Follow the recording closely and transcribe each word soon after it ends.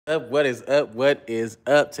Up? What is up? What is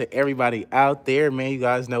up to everybody out there, man? You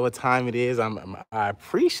guys know what time it is. I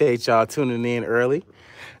appreciate y'all tuning in early.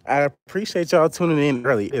 I appreciate y'all tuning in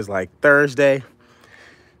early. It is like Thursday.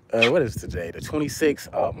 What is today? The 26th.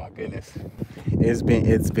 Oh my goodness. It's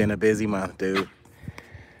been a busy month, dude.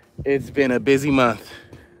 It's been a busy month.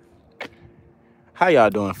 How y'all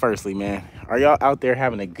doing? Firstly, man, are y'all out there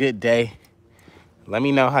having a good day? Let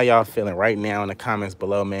me know how y'all feeling right now in the comments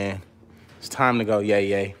below, man. It's time to go, yay,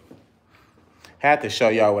 yay. Had to show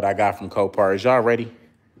y'all what I got from Copart. Is y'all ready?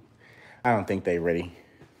 I don't think they ready.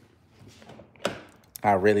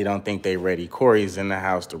 I really don't think they ready. Corey's in the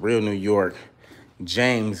house, the real New York.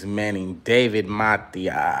 James Manning, David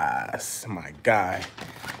Matias, my guy.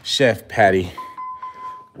 Chef Patty.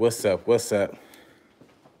 What's up? What's up?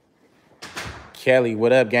 Kelly,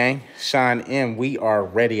 what up, gang? Sean M, we are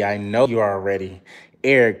ready. I know you are ready.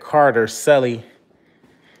 Eric Carter, Sully.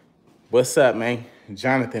 What's up, man?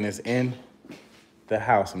 Jonathan is in the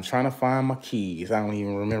house. I'm trying to find my keys. I don't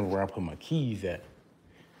even remember where I put my keys at.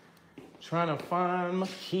 Trying to find my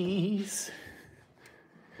keys.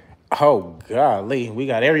 Oh, golly. We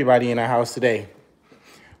got everybody in the house today.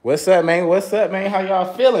 What's up, man? What's up, man? How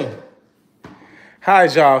y'all feeling?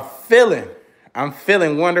 How's y'all feeling? I'm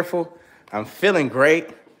feeling wonderful. I'm feeling great.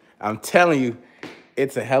 I'm telling you,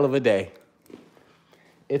 it's a hell of a day.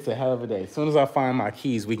 It's a hell of a day. As soon as I find my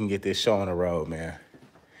keys, we can get this show on the road, man.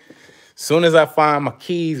 Soon as I find my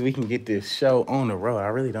keys, we can get this show on the road. I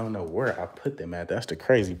really don't know where I put them at. That's the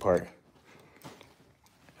crazy part.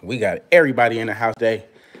 We got everybody in the house today.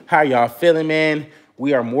 How y'all feeling, man?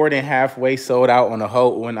 We are more than halfway sold out on the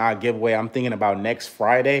whole our giveaway. I'm thinking about next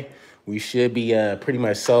Friday. We should be pretty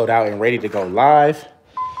much sold out and ready to go live.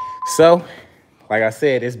 So, like I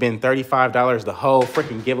said, it's been $35 the whole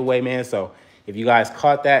freaking giveaway, man. So if you guys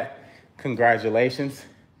caught that, congratulations.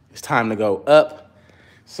 It's time to go up.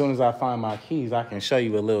 As soon as I find my keys, I can show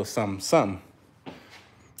you a little something.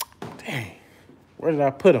 Dang, where did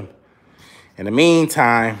I put them? In the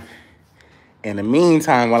meantime,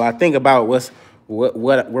 while I think about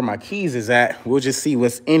where my keys is at, we'll just see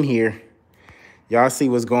what's in here. Y'all see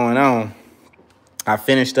what's going on. I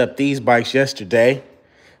finished up these bikes yesterday.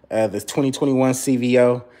 The 2021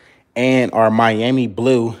 CVO and our Miami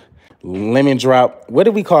Blue Lemon Drop. What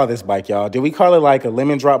did we call this bike, y'all? Did we call it like a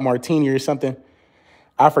Lemon Drop Martini or something?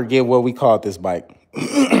 I forget what we called this bike.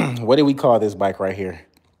 What did we call this bike right here?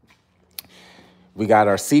 We got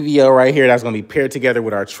our CVO right here. That's going to be paired together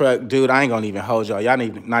with our truck. Dude, I ain't going to even hold y'all. Y'all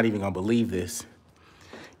not even going to believe this.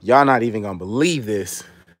 Y'all not even going to believe this.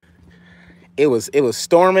 It was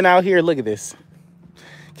storming out here. Look at this.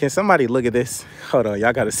 Can somebody look at this? Hold on.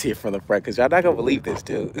 Y'all got to see it from the front because y'all not going to believe this,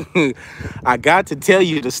 dude. I got to tell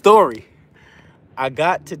you the story. I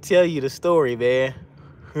got to tell you the story, man.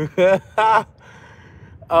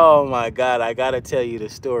 Oh, my God. I got to tell you the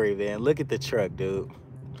story, man. Look at the truck, dude.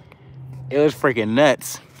 It was freaking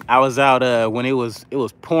nuts. I was out when it was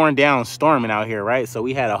pouring down, storming out here, right? So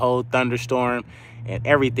we had a whole thunderstorm and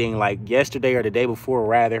everything, like yesterday or the day before,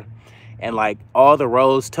 rather. And like all the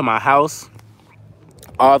roads to my house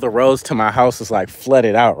is like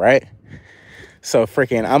flooded out, right? So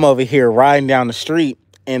freaking, I'm over here riding down the street,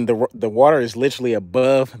 and the water is literally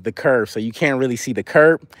above the curb, so you can't really see the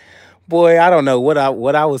curb. Boy, I don't know what I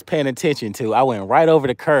was paying attention to. I went right over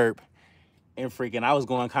the curb. And freaking, I was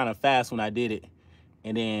going kind of fast when I did it.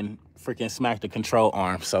 And then freaking smacked the control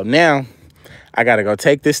arm. So now I got to go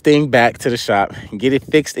take this thing back to the shop and get it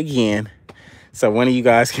fixed again. So one of you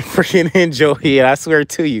guys can freaking enjoy it. I swear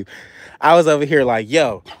to you. I was over here like,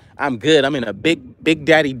 yo, I'm good. I'm in a big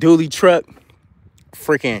daddy dually truck.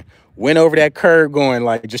 Freaking went over that curb going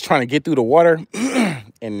like just trying to get through the water.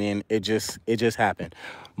 And then it just happened.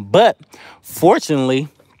 But fortunately,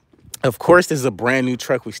 of course, this is a brand new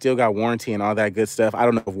truck. We still got warranty and all that good stuff. I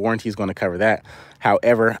don't know if warranty is going to cover that.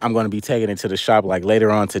 However, I'm going to be taking it to the shop like later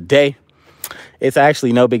on today. It's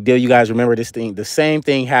actually no big deal. You guys remember this thing? The same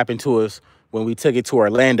thing happened to us when we took it to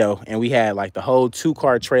Orlando and we had like the whole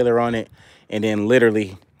 2-car trailer on it. And then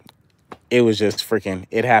literally it was just freaking,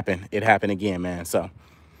 it happened. It happened again, man. So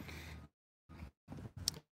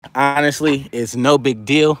honestly, it's no big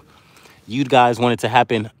deal. You guys want it to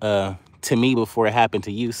happen to me before it happened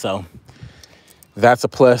to you, so that's a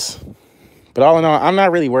plus. But all in all, I'm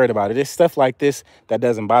not really worried about it. It's stuff like this that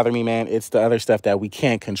doesn't bother me, man. It's the other stuff that we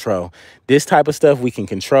can't control. This type of stuff we can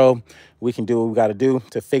control. We can do what we got to do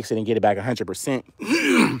to fix it and get it back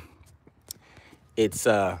 100%. It's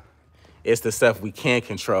the stuff we can't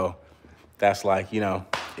control. That's like, you know,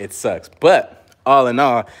 it sucks. But all in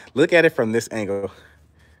all, look at it from this angle.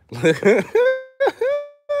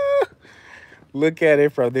 Look at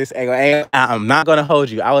it from this angle. Hey, I'm not gonna hold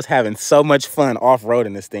you. I was having so much fun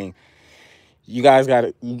off-roading this thing. You guys got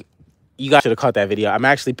it. You guys should have caught that video. I'm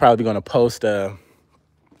actually probably gonna post that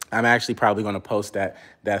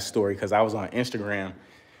story because I was on Instagram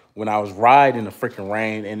when I was riding in the freaking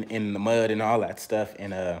rain and in the mud and all that stuff.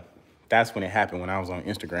 And that's when it happened, when I was on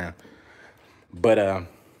Instagram. But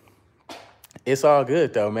it's all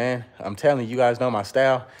good though, man. I'm telling you, you guys know my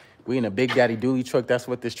style. We in a big daddy dually truck. That's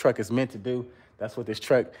what this truck is meant to do. That's what this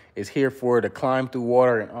truck is here for, to climb through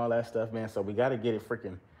water and all that stuff, man. So we got to get it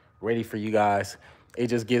freaking ready for you guys. It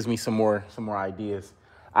just gives me some more ideas.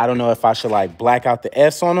 I don't know if I should like black out the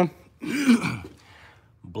S on them,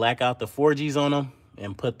 black out the 4Gs on them,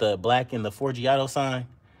 and put the black in the 4G auto sign.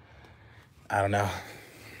 I don't know.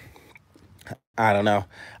 I don't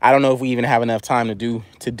know if we even have enough time to do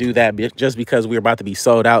that, just because we're about to be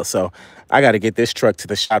sold out. So I got to get this truck to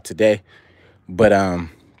the shop today. But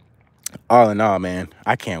all in all, man,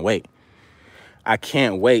 I can't wait. I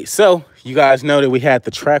can't wait. So you guys know that we had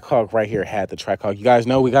the Trackhawk right here. You guys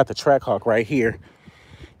know we got the Trackhawk right here.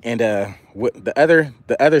 And what the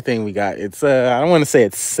other thing we got, it's I don't want to say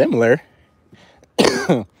it's similar.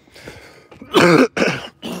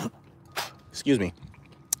 Excuse me.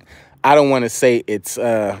 I don't want to say it's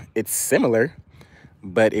similar,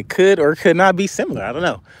 but it could or could not be similar. I don't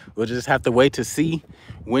know. We'll just have to wait to see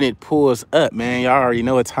when it pulls up, man. Y'all already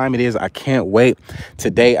know what time it is. I can't wait.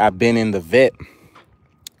 Today I've been in the vet.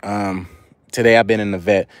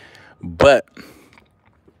 But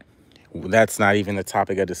that's not even the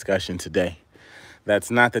topic of discussion today.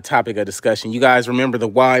 That's not the topic of discussion. You guys remember the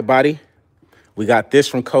wide body? We got this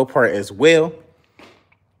from Copart as well.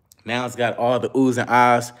 Now it's got all the oohs and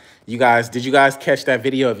ahs. You guys, did you guys catch that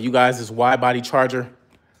video of you guys' wide body Charger?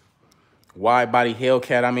 Wide body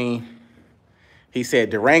Hellcat, I mean. He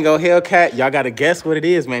said Durango Hellcat. Y'all got to guess what it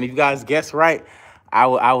is, man. If you guys guess right, I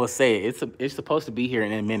will say it. It's supposed to be here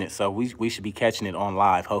in a minute, so we should be catching it on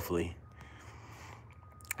live, hopefully.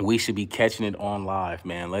 We should be catching it on live,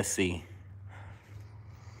 man. Let's see.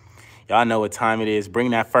 Y'all know what time it is.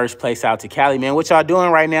 Bring that first place out to Cali, man. What y'all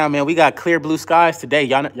doing right now, man? We got clear blue skies today.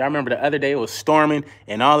 Y'all remember the other day it was storming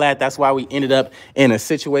and all that. That's why we ended up in a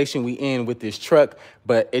situation we in with this truck.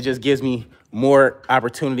 But it just gives me more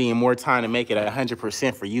opportunity and more time to make it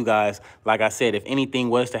 100% for you guys. Like I said, if anything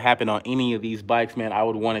was to happen on any of these bikes, man, I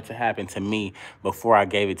would want it to happen to me before I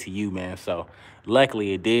gave it to you, man. So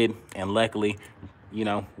luckily it did, and luckily, you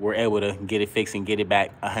know, we're able to get it fixed and get it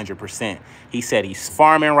back 100%. He said he's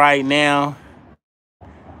farming right now.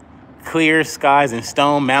 Clear skies in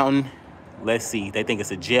Stone Mountain. Let's see. They think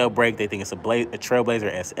it's a jailbreak. They think it's a Trailblazer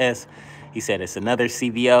SS. He said it's another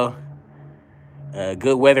CVO.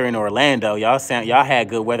 Good weather in Orlando. Y'all had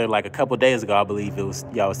good weather like a couple days ago, I believe it was.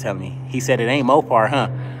 Y'all was telling me. He said it ain't Mopar, huh?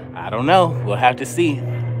 I don't know. We'll have to see.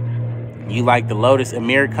 You like the Lotus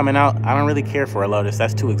Emir coming out? I don't really care for a Lotus.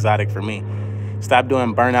 That's too exotic for me. Stop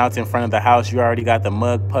doing burnouts in front of the house. You already got the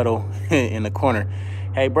mug puddle in the corner.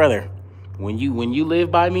 Hey, brother, when you live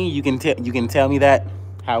by me, you can tell me that.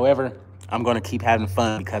 However, I'm gonna keep having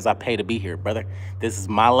fun because I pay to be here, brother. This is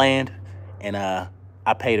my land, and I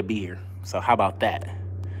pay to be here. So how about that?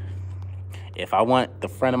 If I want the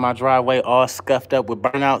front of my driveway all scuffed up with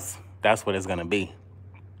burnouts, that's what it's gonna be.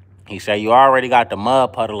 He said you already got the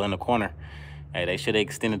mud puddle in the corner. Hey, they should have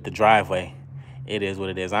extended the driveway. It is what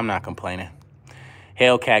it is. I'm not complaining.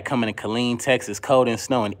 Hellcat coming to Killeen, Texas. Cold and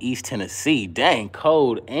snow in East Tennessee. Dang,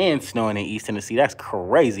 cold and snowing in East Tennessee. That's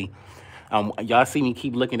crazy. Y'all see me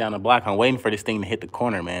keep looking down the block. I'm waiting for this thing to hit the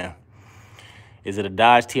corner, man. Is it a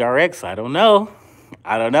Dodge TRX? I don't know.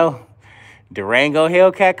 Durango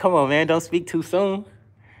Hellcat? Come on, man. Don't speak too soon.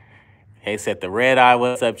 Hey, said the red eye.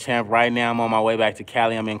 What's up, champ? Right now, I'm on my way back to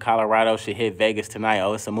Cali. I'm in Colorado. Should hit Vegas tonight.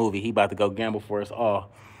 Oh, it's a movie. He about to go gamble for us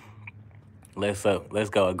all. Let's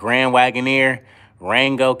go. A Grand Wagoneer.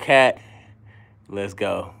 Rango Cat, let's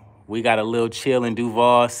go. We got a little chill in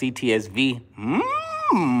Duval, CTSV.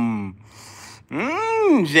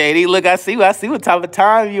 JD, look, I see what type of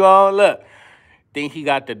time you on. Look, think he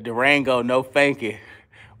got the Durango, no thank you.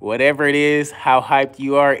 Whatever it is, how hyped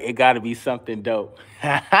you are, it gotta be something dope.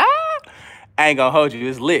 I ain't gonna hold you,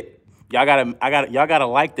 it's lit. Y'all gotta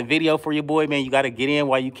like the video for your boy, man. You gotta get in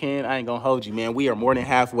while you can. I ain't gonna hold you, man. We are more than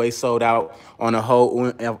halfway sold out on the whole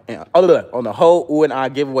ooh and ah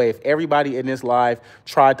giveaway. If everybody in this live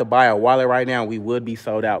tried to buy a wallet right now, we would be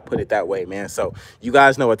sold out. Put it that way, man. So you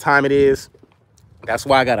guys know what time it is. That's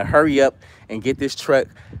why I gotta hurry up and get this truck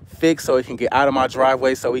fixed so it can get out of my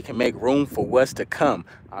driveway so we can make room for what's to come.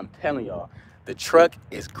 I'm telling y'all, the truck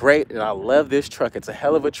is great, and I love this truck. It's a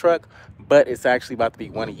hell of a truck, but it's actually about to be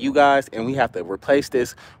one of you guys, and we have to replace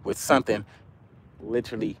this with something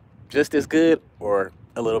literally just as good or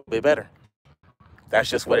a little bit better. That's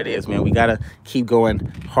just what it is, man. We gotta keep going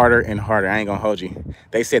harder and harder. I ain't gonna hold you.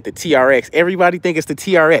 They said the TRX. Everybody think it's the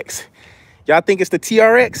TRX. Y'all think it's the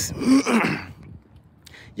TRX?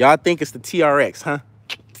 Y'all think it's the TRX, huh?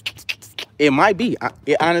 It might be.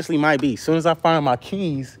 It honestly might be. As soon as I find my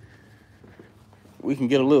keys, we can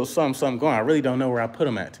get a little something going. I really don't know where I put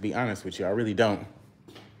them at, to be honest with you. I really don't.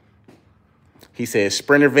 He said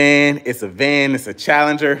Sprinter van. It's a van. It's a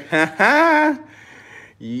Challenger.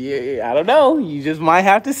 Yeah, I don't know. You just might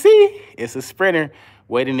have to see. It's a Sprinter.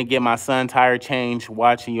 Waiting to get my son tire change.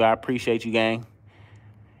 Watching you. I appreciate you, gang.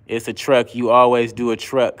 It's a truck. You always do a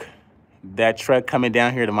truck. That truck coming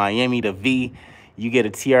down here to Miami, the V. You get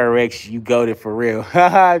a TRX, you go there for real.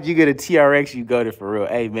 If you get a TRX, you go there for real.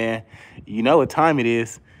 Hey, man, you know what time it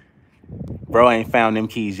is. Bro, I ain't found them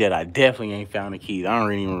keys yet. I definitely ain't found the keys. I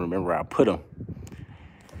don't even remember where I put them.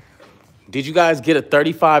 Did you guys get a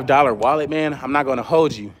 $35 wallet, man? I'm not going to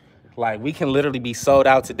hold you. Like, we can literally be sold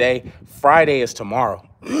out today. Friday is tomorrow.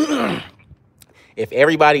 If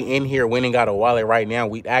everybody in here went and got a wallet right now,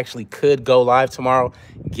 we actually could go live tomorrow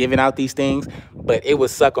giving out these things. But it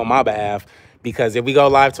would suck on my behalf because if we go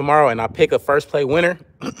live tomorrow and I pick a first place winner,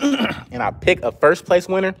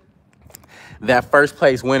 that first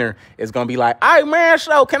place winner is going to be like, all right, man,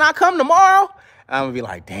 so can I come tomorrow? I'm going to be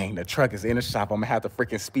like, dang, the truck is in the shop. I'm going to have to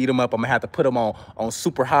freaking speed them up. I'm going to have to put them on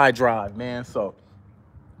super high drive, man. So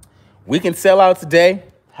we can sell out today.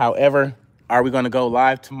 However, are we going to go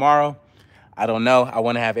live tomorrow? I don't know. I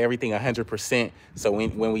want to have everything 100%. So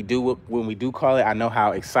when we do call it, I know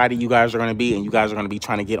how excited you guys are going to be, and you guys are going to be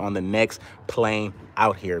trying to get on the next plane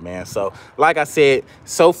out here, man. So like I said,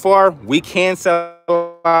 so far we can sell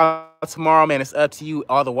out tomorrow, man. It's up to you.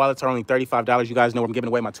 All the wallets are only $35. You guys know I'm giving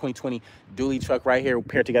away my 2020 dually truck right here,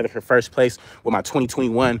 paired together for first place with my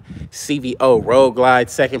 2021 CVO Road Glide.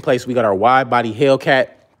 Second place, we got our wide body Hellcat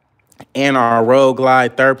and our Road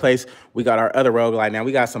Glide. Third place, we got our other Road Glide. Now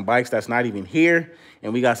we got some bikes that's not even here,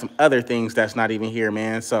 and we got some other things that's not even here,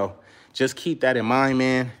 man. So just keep that in mind,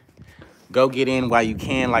 man. Go get in while you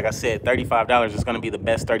can. Like I said, $35 is going to be the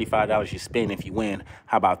best $35 you spend if you win.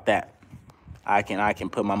 How about that? I can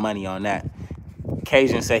put my money on that.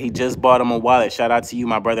 Cajun said he just bought him a wallet. Shout out to you,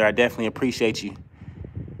 my brother. I definitely appreciate you.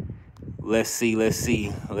 Let's see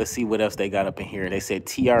what else they got up in here. They said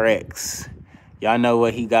TRX. Y'all know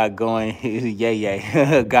what he got going.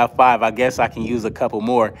 Yeah. Got 5. I guess I can use a couple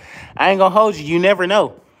more. I ain't gonna hold you. You never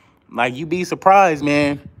know. Like, you be surprised,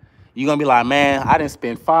 man. You're gonna be like, man, I didn't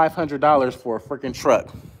spend $500 for a freaking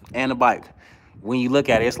truck and a bike. When you look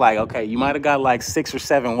at it, it's like, okay, you might have got like 6 or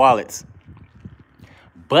 7 wallets.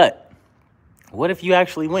 But what if you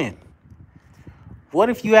actually win? What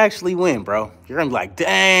if you actually win, bro? You're gonna be like,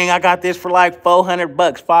 dang, I got this for like $400,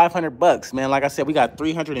 $500, man. Like I said, we got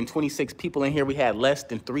 326 people in here. We had less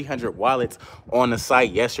than 300 wallets on the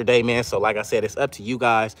site yesterday, man. So like I said, it's up to you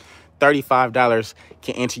guys. $35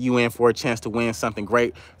 can enter you in for a chance to win something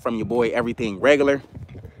great from your boy, Everything Regular.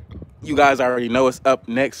 You guys already know what's up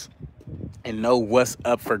next and know what's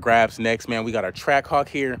up for grabs next, man. We got our Trackhawk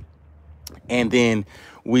here, and then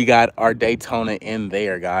we got our Daytona in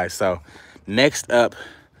there, guys. So next up,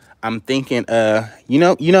 I'm thinking,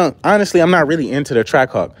 honestly, I'm not really into the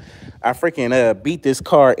Trackhawk. I freaking beat this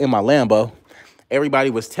car in my Lambo. Everybody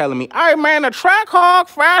was telling me, all right, man, the Trackhawk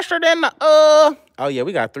faster than the, Oh, yeah,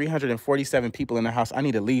 we got 347 people in the house. I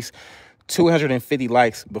need at least 250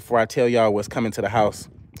 likes before I tell y'all what's coming to the house.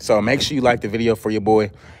 So make sure you like the video for your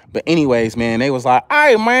boy. But anyways, man, they was like, all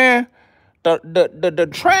right, man, the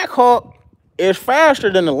Trackhawk is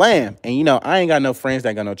faster than the Lamb. And, you know, I ain't got no friends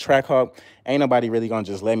that got no Trackhawk. Ain't nobody really gonna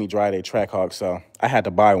just let me drive their Trackhawk, so I had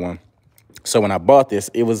to buy one. So when I bought this,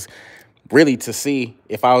 it was really to see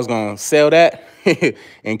if I was gonna sell that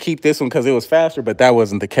and keep this one because it was faster, but that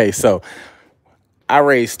wasn't the case. So I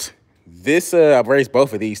raced this, I raced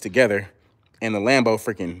both of these together, and the Lambo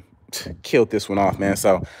freaking killed this one off, man.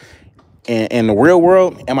 So in the real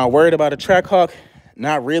world, am I worried about a Trackhawk?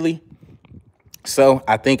 Not really. So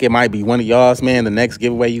I think it might be one of y'all's, man. The next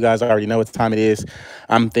giveaway, you guys already know what time it is.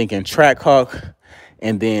 I'm thinking Trackhawk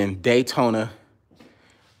and then Daytona,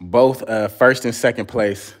 both first and second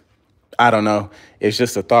place. I don't know. It's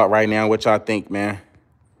just a thought right now. What y'all think, man?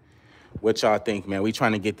 What y'all think, man? We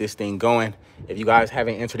trying to get this thing going. If you guys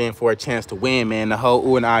haven't entered in for a chance to win, man, the whole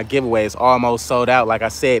Ooh and Ah giveaway is almost sold out. Like I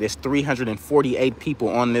said, it's 348 people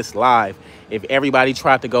on this live. If everybody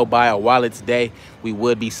tried to go buy a wallet today, we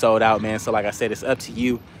would be sold out, man. So like I said, it's up to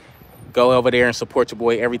you. Go over there and support your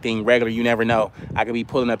boy, Everything Regular. You never know. I could be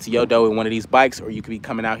pulling up to your door in one of these bikes, or you could be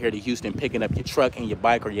coming out here to Houston, picking up your truck and your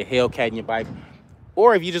bike, or your Hellcat and your bike,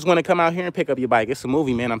 Or if you just want to come out here and pick up your bike, it's a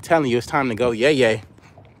movie, man. I'm telling you, it's time to go yay, yay.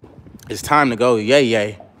 It's time to go yay,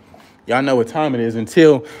 yay. Y'all know what time it is.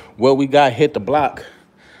 Until what we got hit the block.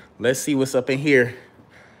 Let's see what's up in here.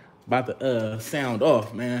 About to sound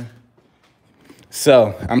off, man.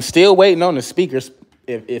 So I'm still waiting on the speakers.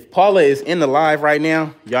 If Paula is in the live right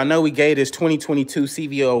now, y'all know we gave this 2022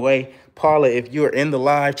 CVO away. Paula, if you're in the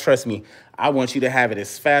live, trust me, I want you to have it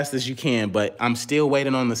as fast as you can, but I'm still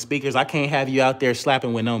waiting on the speakers. I can't have you out there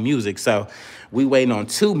slapping with no music. So we waiting on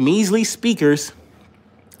 2 measly speakers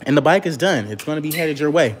and the bike is done. It's going to be headed your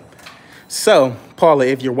way. So Paula,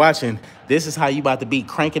 if you're watching, this is how you about to be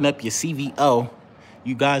cranking up your CVO.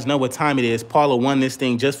 You guys know what time it is. Paula won this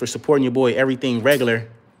thing just for supporting your boy, Everything Regular.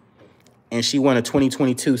 And she won a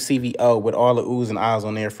 2022 CVO with all the oohs and ahs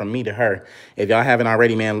on there from me to her. If y'all haven't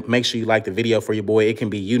already, man, make sure you like the video for your boy. It can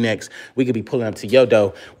be you next. We could be pulling up to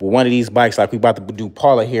Yodo with one of these bikes like we about to do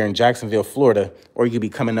Paula here in Jacksonville, Florida. Or you could be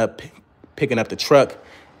coming up, picking up the truck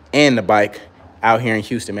and the bike out here in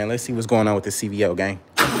Houston, man. Let's see what's going on with the CVO, gang.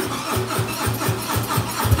 Come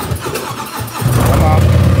on.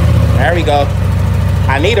 There we go.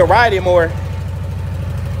 I need to ride it more.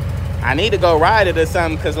 I need to go ride it or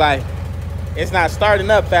something because, like, it's not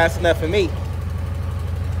starting up fast enough for me.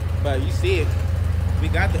 But you see it. We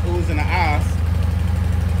got the oohs and the ahs.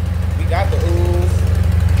 We got the oohs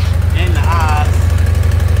and the ahs.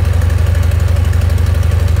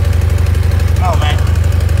 Oh, man.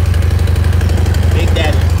 Big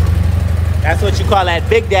Daddy. That's what you call that,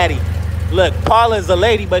 Big Daddy. Look, Paula's a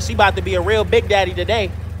lady, but she about to be a real Big Daddy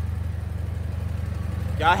today.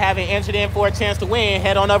 Y'all haven't entered in for a chance to win,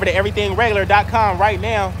 head on over to everythingregular.com right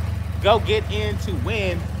now. Go get in to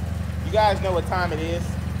win. You guys know what time it is.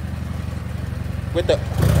 With the...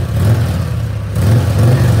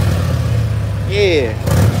 Yeah.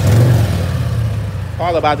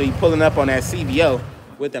 Paul about to be pulling up on that CVO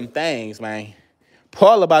with them things, man.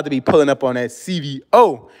 Paul about to be pulling up on that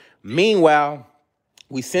CVO. Meanwhile,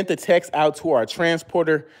 we sent the text out to our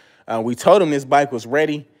transporter. We told him this bike was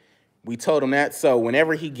ready. We told him that. So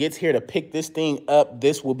whenever he gets here to pick this thing up,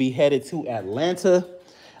 this will be headed to Atlanta.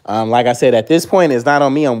 Like I said, at this point, it's not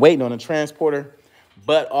on me. I'm waiting on the transporter.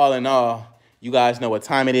 But all in all, you guys know what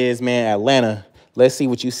time it is, man. Atlanta. Let's see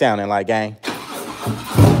what you sounding like, gang.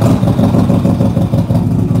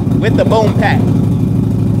 With the boom pack.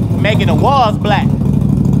 Making the walls black.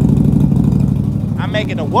 I'm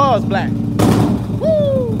making the walls black.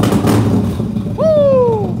 Woo!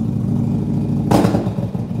 Woo!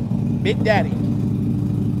 Big Daddy.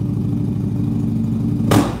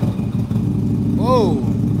 Whoa.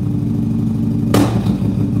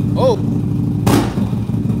 Oh,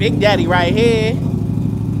 Big Daddy right here.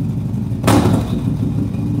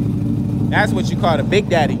 That's what you call a Big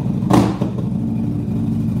Daddy.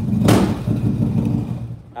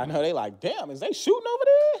 I know they like, damn, is they shooting over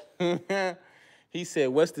there? He said,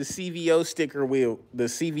 what's the CVO sticker wheel? The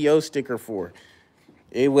CVO sticker for?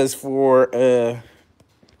 It was for,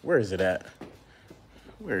 where is it at?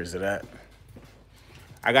 Where is it at?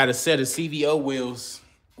 I got a set of CVO wheels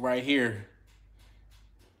right here.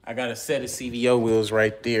 I got a set of CVO wheels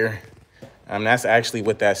right there. That's actually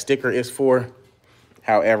what that sticker is for.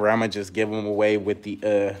 However, I'm gonna just give them away with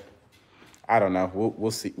the, I don't know. We'll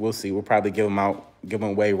see. We'll see. We'll probably give them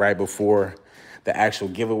away right before the actual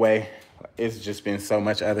giveaway. It's just been so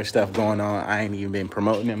much other stuff going on. I ain't even been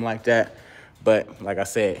promoting them like that. But like I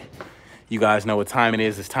said, you guys know what time it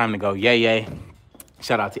is. It's time to go yay, yay.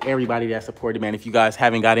 Shout out to everybody that supported, man. If you guys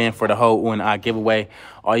haven't got in for the whole giveaway,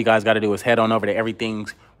 all you guys got to do is head on over to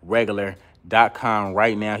everythingsregular.com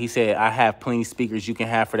right now. He said, I have plenty of speakers you can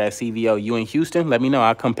have for that CVO. You in Houston? Let me know.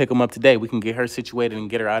 I'll come pick them up today. We can get her situated and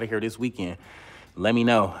get her out of here this weekend. Let me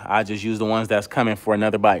know. I just use the ones that's coming for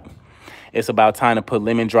another bike. It's about time to put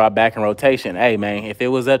lemon drop back in rotation. Hey, man, if it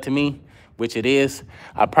was up to me, which it is,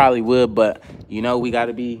 I probably would. But, you know, we got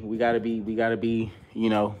to be, you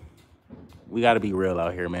know, we got to be real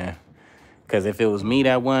out here, man. Because if it was me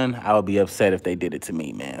that won, I would be upset if they did it to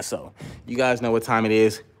me, man. So you guys know what time it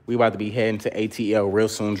is. We about to be heading to ATL real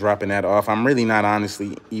soon, dropping that off. I'm really not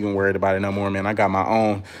honestly even worried about it no more, man. I got my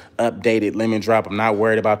own updated lemon drop. I'm not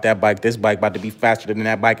worried about that bike. This bike about to be faster than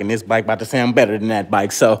that bike, and this bike about to sound better than that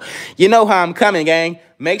bike. So you know how I'm coming, gang.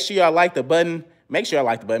 Make sure y'all like the button. Make sure I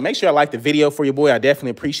like the button. Make sure I like the video for your boy. I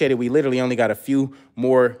definitely appreciate it. We literally only got a few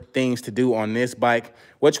more things to do on this bike.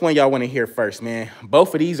 Which one y'all want to hear first, man?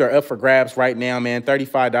 Both of these are up for grabs right now, man.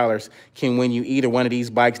 $35 can win you either one of these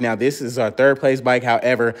bikes. Now, this is our third place bike.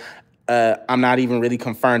 However, I'm not even really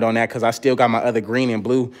confirmed on that because I still got my other green and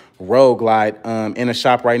blue Road Glide in the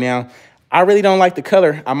shop right now. I really don't like the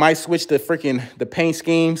color. I might switch the paint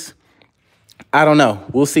schemes. I don't know.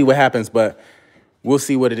 We'll see what happens, but we'll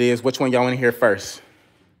see what it is. Which one y'all want to hear first?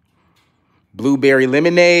 Blueberry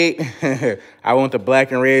lemonade. I want the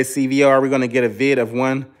black and red CVO. Are we going to get a vid of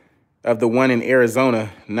the one in Arizona?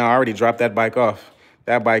 No, I already dropped that bike off.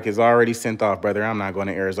 That bike is already sent off, brother. I'm not going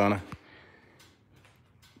to Arizona.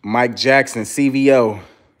 Mike Jackson, CVO.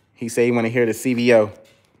 He said he want to hear the CVO.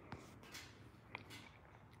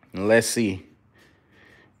 Let's see.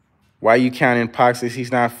 Why you counting Poxes?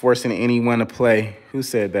 He's not forcing anyone to play. Who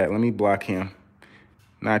said that? Let me block him.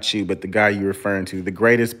 Not you, but the guy you're referring to. The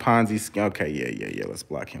greatest Ponzi scheme. Okay, yeah. Let's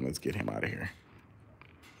block him. Let's get him out of here.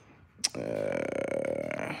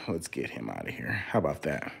 Let's get him out of here. How about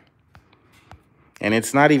that? And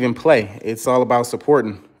it's not even play. It's all about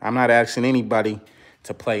supporting. I'm not asking anybody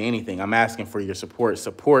to play anything. I'm asking for your support.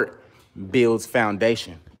 Support builds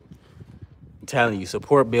foundation. I'm telling you,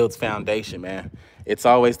 support builds foundation, man. It's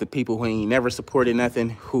always the people who ain't never supported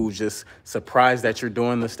nothing, who just surprised that you're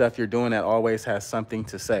doing the stuff you're doing, that always has something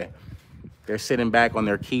to say. They're sitting back on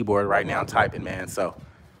their keyboard right now typing, man. So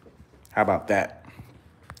how about that?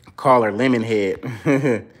 Caller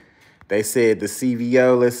Lemonhead. They said the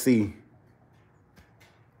CVO. Let's see.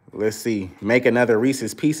 Let's see. Make another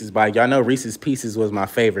Reese's Pieces bike. Y'all know Reese's Pieces was my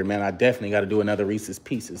favorite, man. I definitely got to do another Reese's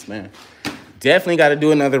Pieces, man. Definitely got to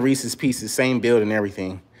do another Reese's Pieces. Same build and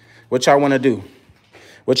everything. What y'all want to do?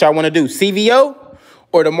 What y'all want to do? CVO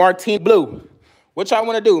or the Martini Blue? What y'all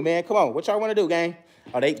want to do, man? Come on. What y'all want to do, gang?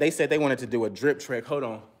 Oh, they said they wanted to do a drip trek. Hold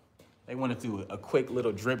on. They wanted to do a quick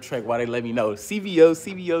little drip trek while they let me know.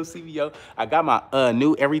 CVO. I got my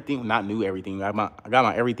new everything, not new everything. I got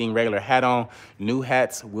my everything regular hat on. New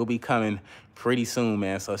hats will be coming pretty soon,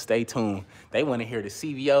 man. So stay tuned. They want to hear the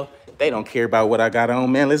CVO. They don't care about what I got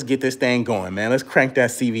on, man. Let's get this thing going, man. Let's crank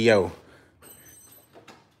that CVO.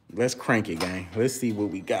 Let's crank it, gang. Let's see what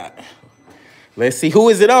we got. Let's see. Who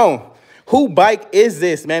is it on? Who bike is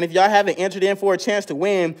this, man? If y'all haven't entered in for a chance to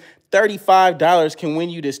win, $35 can win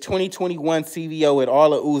you this 2021 CVO with all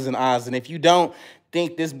the oohs and ahs. And if you don't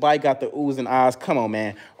think this bike got the oohs and ahs, come on,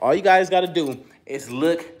 man. All you guys got to do is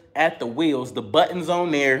look at the wheels. The buttons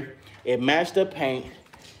on there. It matched the paint.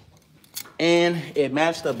 And it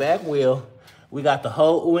matched the back wheel. We got the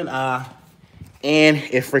whole ooh and ah. And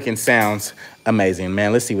it freaking sounds amazing,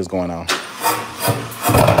 man. Let's see what's going on.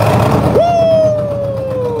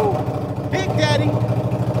 Woo! Big Daddy.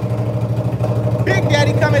 Big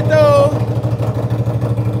Daddy coming through.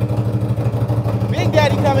 Big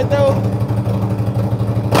Daddy coming through.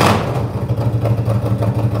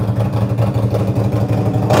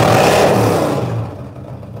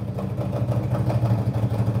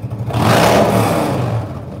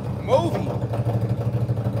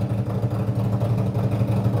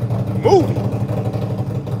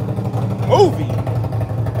 Movie.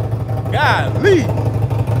 Golly.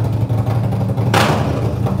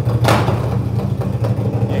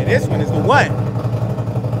 Yeah, this one is the one.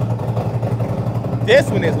 This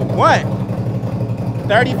one is the one.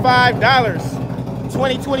 $35.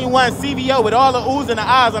 2021 CVO with all the oohs and the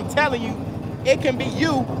ahs. I'm telling you, it can be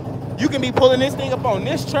you. You can be pulling this thing up on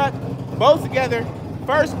this truck. Both together.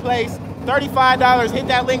 First place. $35. Hit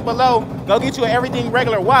that link below. Go get you an everything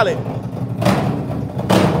regular wallet.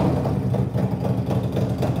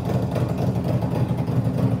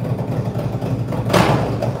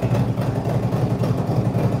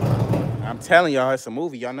 Telling y'all it's a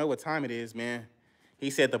movie. Y'all know what time it is, man. He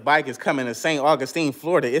said the bike is coming to St. Augustine,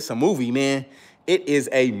 Florida. It's a movie, man. It is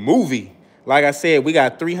a movie. Like I said, we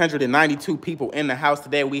got 392 people in the house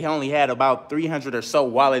today. We only had about 300 or so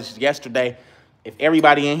wallets yesterday. If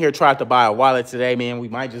everybody in here tried to buy a wallet today, man, we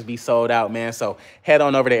might just be sold out, man. So head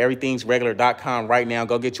on over to everythingsregular.com right now.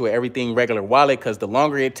 Go get you an Everything Regular wallet, because the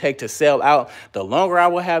longer it takes to sell out, the longer I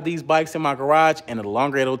will have these bikes in my garage, and the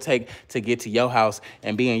longer it'll take to get to your house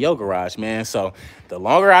and be in your garage, man. So the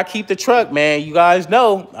longer I keep the truck, man, you guys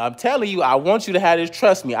know, I'm telling you, I want you to have this.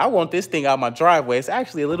 Trust me, I want this thing out my driveway. It's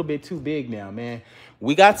actually a little bit too big now, man.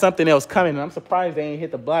 We got something else coming, and I'm surprised they ain't hit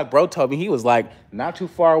the block. Bro told me, he was like, not too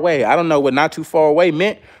far away. I don't know what not too far away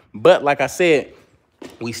meant, but like I said,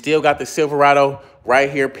 we still got the Silverado right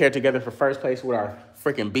here paired together for first place with our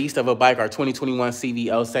freaking beast of a bike, our 2021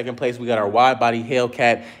 CVO. Second place, we got our wide body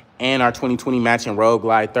Hellcat and our 2020 matching Road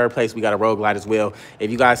Glide. Third place, we got a Road Glide as well.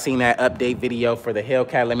 If you guys seen that update video for the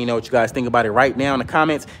Hellcat, let me know what you guys think about it right now in the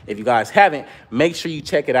comments. If you guys haven't, make sure you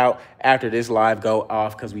check it out after this live go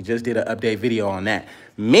off, because we just did an update video on that.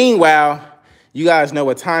 Meanwhile, you guys know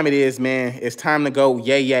what time it is, man. It's time to go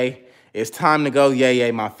yay yay. It's time to go yay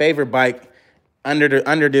yay. My favorite bike under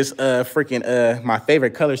this my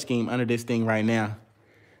favorite color scheme under this thing right now.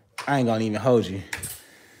 I ain't gonna even hold you.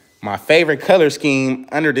 My favorite color scheme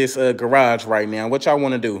under this garage right now. What y'all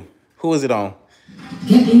want to do? Who is it on?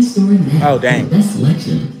 Get in store now. Oh, dang. Best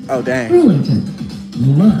selection. Oh, dang. Burlington.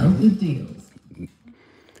 Love the deals.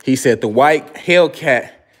 He said the white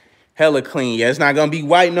Hellcat, hella clean. Yeah, it's not going to be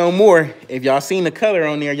white no more. If y'all seen the color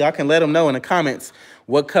on there, y'all can let them know in the comments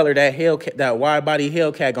what color that Hellcat, that wide body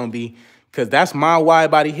Hellcat going to be. Because that's my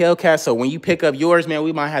wide body Hellcat. So when you pick up yours, man,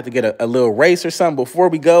 we might have to get a little race or something before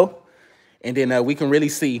we go. And then we can really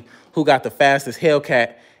see who got the fastest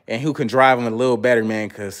Hellcat and who can drive them a little better, man,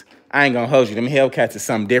 because I ain't going to hold you. Them Hellcats is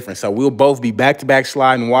something different. So we'll both be back-to-back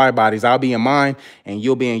sliding wide bodies. I'll be in mine, and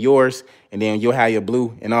you'll be in yours, and then you'll have your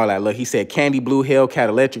blue and all that. Look, he said candy blue Hellcat,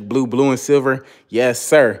 electric blue, blue and silver. Yes,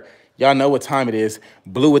 sir. Y'all know what time it is.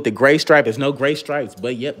 Blue with the gray stripe. There's no gray stripes,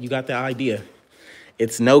 but, yep, you got the idea.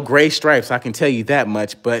 It's no gray stripes, I can tell you that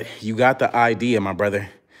much, but you got the idea, my brother.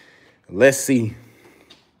 Let's see.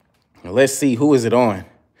 Let's see, who is it on?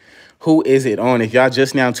 Who is it on? If y'all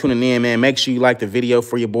just now tuning in, man, make sure you like the video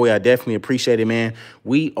for your boy. I definitely appreciate it, man.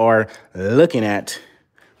 We are looking at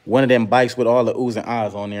one of them bikes with all the oohs and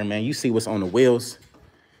ahs on there, man. You see what's on the wheels.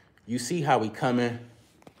 You see how we coming.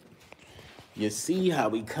 You see how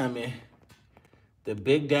we coming. The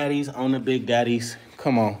big daddies on the big daddies.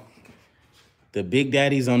 Come on. The big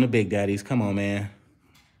daddies on the big daddies. Come on, man.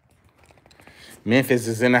 Memphis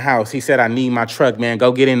is in the house. He said, I need my truck, man.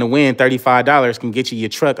 Go get in the wind. $35 can get you your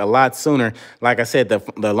truck a lot sooner. Like I said,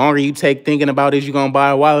 the longer you take thinking about is you going to buy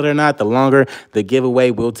a wallet or not, the longer the giveaway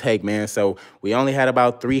will take, man. So we only had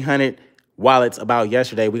about 300 wallets about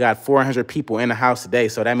yesterday. We got 400 people in the house today.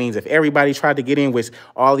 So that means if everybody tried to get in, which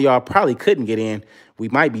all of y'all probably couldn't get in, we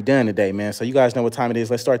might be done today, man. So you guys know what time it is.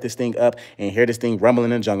 Let's start this thing up and hear this thing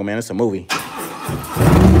rumbling in the jungle, man. It's a movie.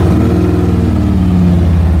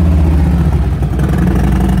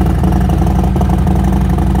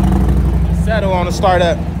 Settle on the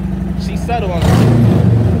startup. She settled on it.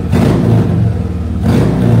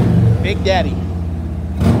 Big Daddy.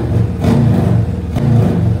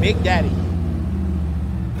 Big Daddy.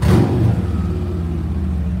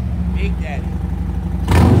 Big Daddy.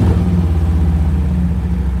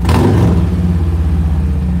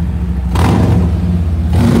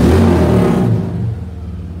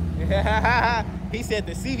 He said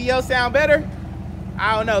the CVO sound better?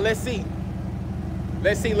 I don't know. Let's see.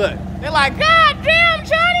 Let's see, look. They're like, God damn,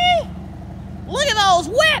 Johnny! Look at those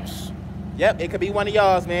whips! Yep, it could be one of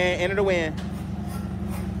y'all's, man. Enter the wind.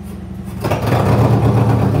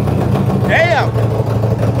 Damn!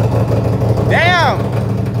 Damn!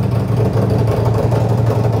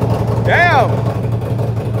 Damn!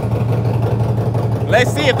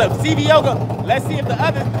 Let's see if the CVO go. Let's see if the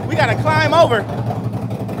other. We gotta climb over.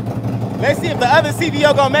 Let's see if the other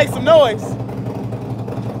CVO gonna make some noise.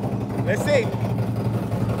 Let's see.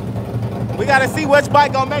 We gotta see which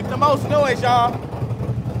bike gonna make the most noise, y'all.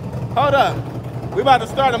 Hold up. We about to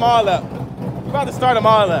start them all up. We about to start them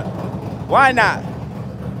all up. Why not?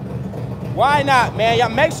 Why not, man? Y'all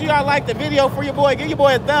make sure y'all like the video for your boy. Give your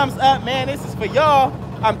boy a thumbs up, man. This is for y'all.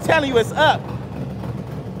 I'm telling you, it's up.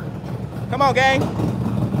 Come on, gang.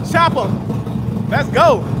 Chop them. Let's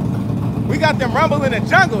go. We got them rumble in the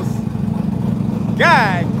jungles.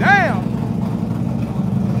 God damn.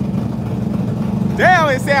 Damn,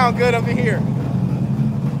 it sound good up in here.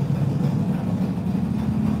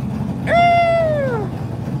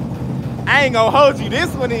 I ain't gonna hold you.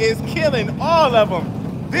 This one is killing all of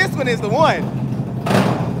them. This one is the one.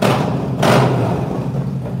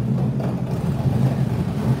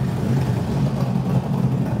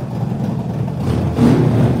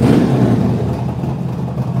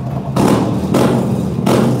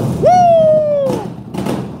 Woo!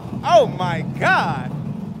 Oh my God.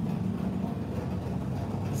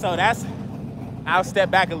 So that's, I'll step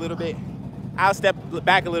back a little bit. I'll step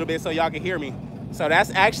back a little bit so y'all can hear me. So that's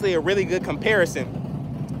actually a really good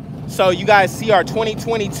comparison. So you guys see our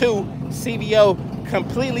 2022 CVO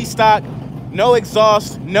completely stock, no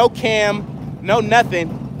exhaust, no cam, no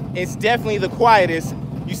nothing. It's definitely the quietest.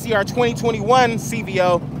 You see our 2021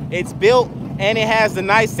 CVO, it's built and it has the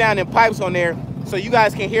nice sounding pipes on there. So you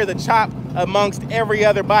guys can hear the chop amongst every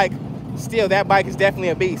other bike. Still, that bike is definitely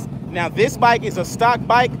a beast. Now this bike is a stock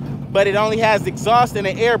bike, but it only has exhaust and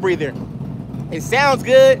an air breather. It sounds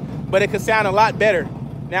good, but it could sound a lot better.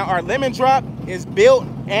 Now our lemon drop is built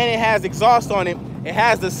and it has exhaust on it. It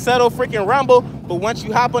has the subtle freaking rumble, but once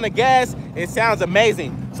you hop on the gas, it sounds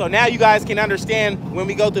amazing. So now you guys can understand when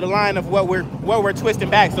we go through the line of what we're twisting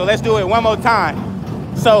back. So let's do it one more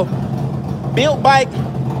time. So built bike,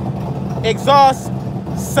 exhaust,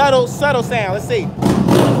 subtle sound. Let's see.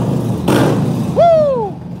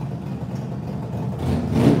 Woo!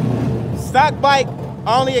 Stock bike,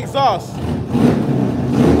 Only exhaust.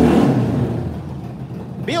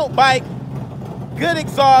 Built bike, good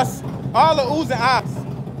exhaust, all the oohs and ahs.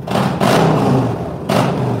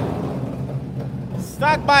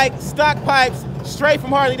 Stock bike, stock pipes, straight from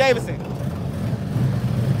Harley Davidson.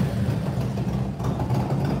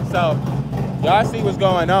 So, y'all see what's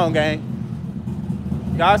going on, gang.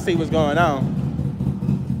 Y'all see what's going on.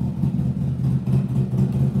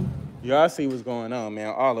 Y'all see what's going on, man.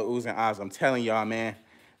 All the oohs and ahs. I'm telling y'all, man,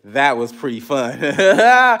 that was pretty fun.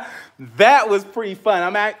 That was pretty fun.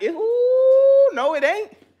 I'm at, ooh, no, it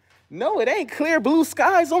ain't. No, it ain't. Clear blue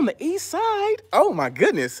skies on the east side. Oh, my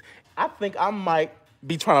goodness. I think I might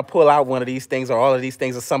be trying to pull out one of these things or all of these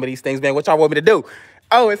things or some of these things, man. What y'all want me to do?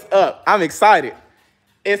 Oh, it's up. I'm excited.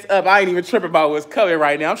 It's up. I ain't even tripping about what's coming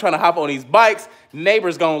right now. I'm trying to hop on these bikes.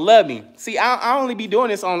 Neighbors gonna love me. See, I only be doing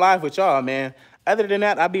this on live with y'all, man. Other than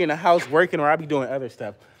that, I be in the house working or I be doing other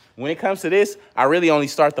stuff. When it comes to this, I really only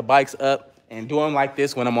start the bikes up and do them like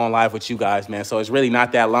this when I'm on live with you guys, man. So it's really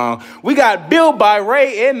not that long. We got Built by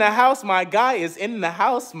Ray in the house. My guy is in the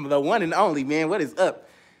house, the one and only, man. What is up?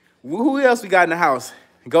 Who else we got in the house?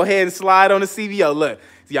 Go ahead and slide on the CVO. Look,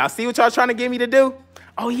 y'all see what y'all trying to get me to do?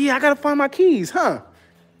 Oh, yeah, I got to find my keys, huh?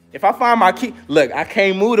 If I find my key, look, I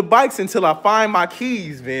can't move the bikes until I find my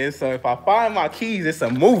keys, man. So if I find my keys, it's a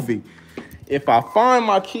movie. If I find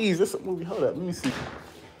my keys, it's a movie. Hold up, let me see.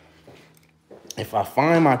 If I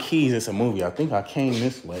find my keys, it's a movie. I think I came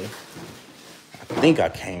this way.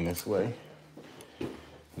 Let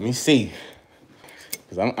me see.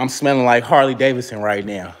 Because I'm smelling like Harley Davidson right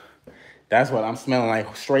now. That's what I'm smelling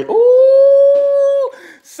like straight. Ooh,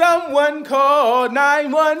 someone call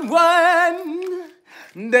 911.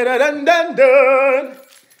 Dun-dun-dun-dun-dun.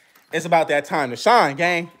 It's about that time to shine,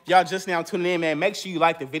 gang. Y'all just now tuning in, man. Make sure you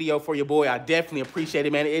like the video for your boy. I definitely appreciate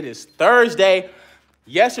it, man. It is Thursday.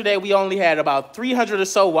 Yesterday, we only had about 300 or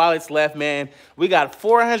so wallets left, man. We got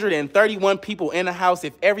 431 people in the house.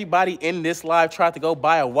 If everybody in this live tried to go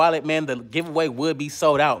buy a wallet, man, the giveaway would be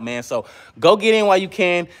sold out, man. So go get in while you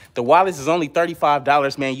can. The wallets is only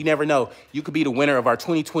 $35, man. You never know. You could be the winner of our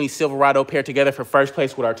 2020 Silverado paired together for first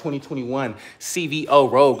place with our 2021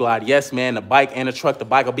 CVO Road Glide. Yes, man, the bike and the truck. The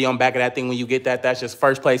bike will be on back of that thing when you get that. That's just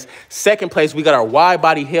first place. Second place, we got our wide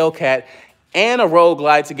body Hellcat and a Road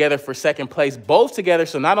Glide together for second place, both together.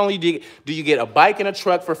 So not only do you get a bike and a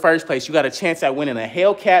truck for first place, you got a chance at winning a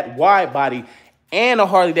Hellcat wide body and a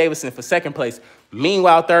Harley Davidson for second place.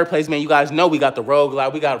 Meanwhile, third place, man, you guys know we got the Road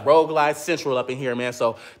Glide. We got Road Glide Central up in here, man.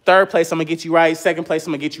 So third place, I'm going to get you right. Second place,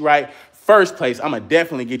 I'm going to get you right. First place, I'm going to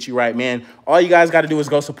definitely get you right, man. All you guys got to do is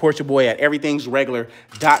go support your boy at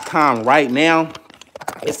everythingsregular.com right now.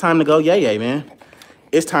 It's time to go yay, man.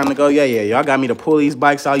 It's time to go, yeah. Y'all got me to pull these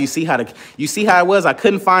bikes out. You see how it was? I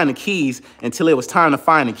couldn't find the keys until it was time to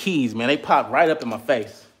find the keys, man. They popped right up in my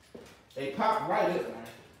face. They popped right up, man.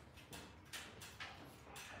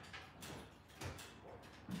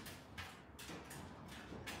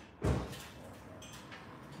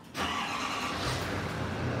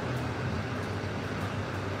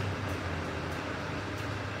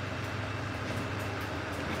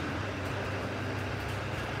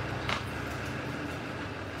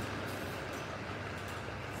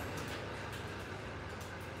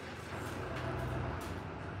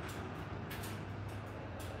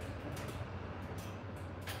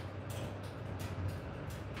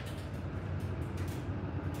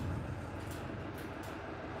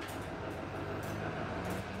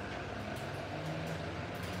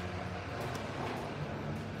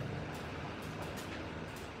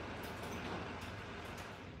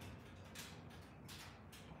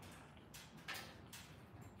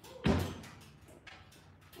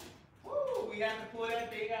 We have to pull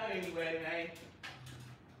that thing out anyway, man.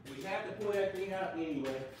 We have to pull that thing out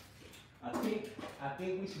anyway. I think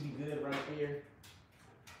we should be good right here.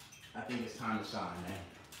 I think it's time to shine, man.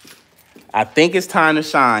 I think it's time to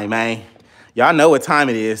shine, man. Y'all know what time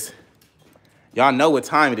it is. Y'all know what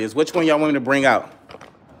time it is. Which one y'all want me to bring out?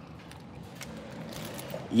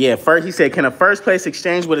 Yeah, first he said, can a first place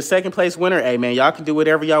exchange with a second place winner? Hey, man, y'all can do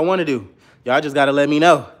whatever y'all want to do. Y'all just got to let me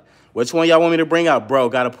know. Which one y'all want me to bring out? Bro,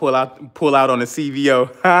 got to pull out on the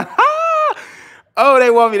CVO. Oh, they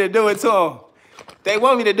want me to do it to him. They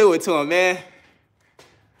want me to do it to him, man.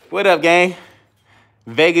 What up, gang?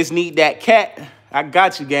 Vegas need that cat. I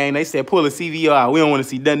got you, gang. They said pull a CVO out. We don't want to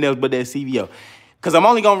see nothing else but that CVO. Because I'm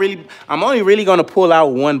only really gonna pull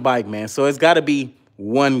out one bike, man. So it's gotta be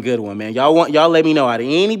one good one, man. Y'all let me know out of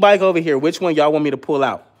any bike over here, which one y'all want me to pull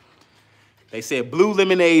out. They said blue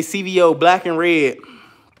lemonade, CVO, black and red.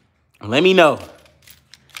 Let me know.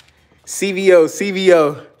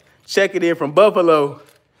 CVO, check it in from Buffalo.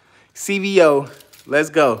 CVO, Let's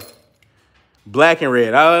go. Black and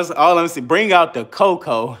red. All I'm saying, bring out the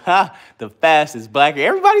Coco. Ha, the fastest black.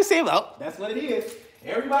 Everybody saying, oh, that's what it is.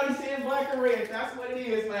 Everybody saying black and red. That's what it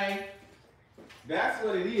is, man. That's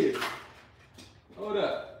what it is. Hold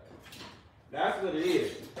up. That's what it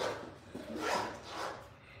is.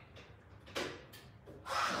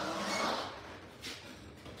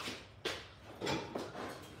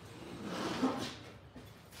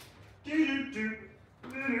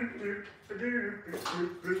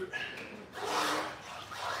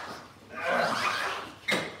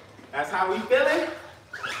 That's how we feeling?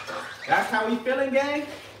 That's how we feeling, gang?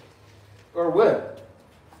 Or what?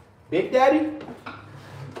 Big Daddy?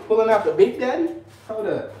 Pulling out the Big Daddy? Hold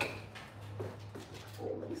up. Oh,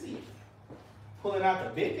 let me see. Pulling out the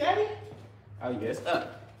Big Daddy? Oh, yeah, it's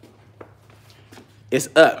up. It's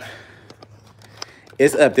up.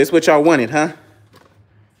 It's up. This what y'all wanted, huh?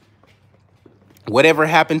 Whatever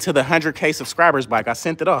happened to the 100K subscribers bike? I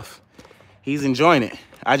sent it off. He's enjoying it.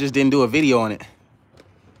 I just didn't do a video on it.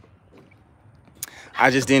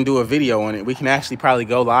 We can actually probably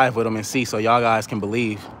go live with him and see so y'all guys can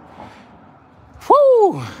believe.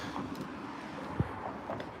 Woo!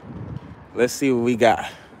 Let's see what we got.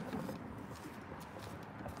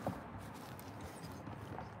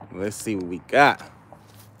 Let's see what we got.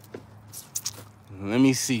 Let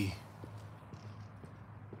me see.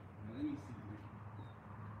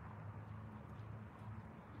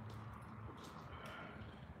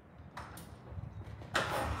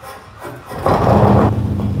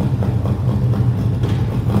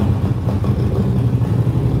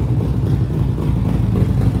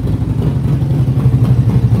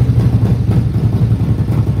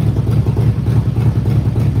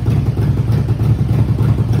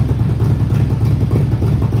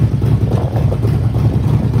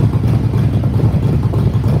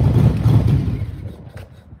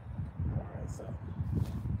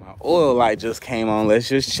 Oil light just came on. Let's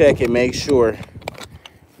just check it, make sure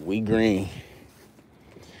we green.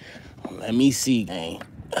 Let me see, gang.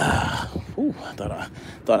 Ooh, I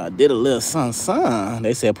thought I did a little sun.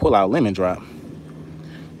 They said pull out lemon drop.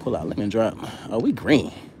 Pull out lemon drop. Oh, we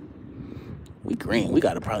green. We green. We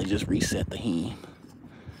gotta probably just reset the hem.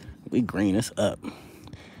 We green. It's up.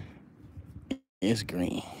 It's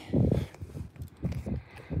green.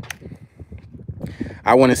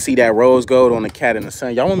 I want to see that rose gold on the cat in the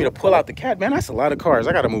sun. Y'all want me to pull out the cat? Man, that's a lot of cars.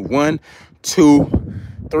 I got to move 1, 2,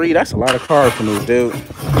 3. That's a lot of cars to move, dude.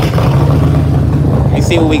 Let me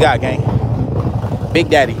see what we got, gang. Big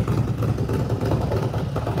Daddy.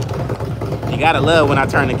 You got to love when I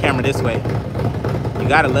turn the camera this way. You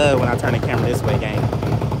got to love when I turn the camera this way, gang.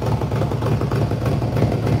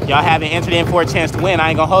 Y'all haven't entered in for a chance to win. I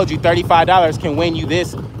ain't going to hold you. $35 can win you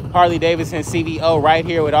this Harley Davidson CVO right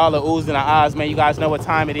here with all the oohs and the ahs, man. You guys know what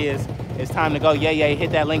time it is. It's time to go. Yeah.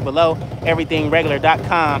 Hit that link below.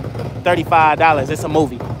 Everythingregular.com. $35. It's a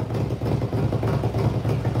movie.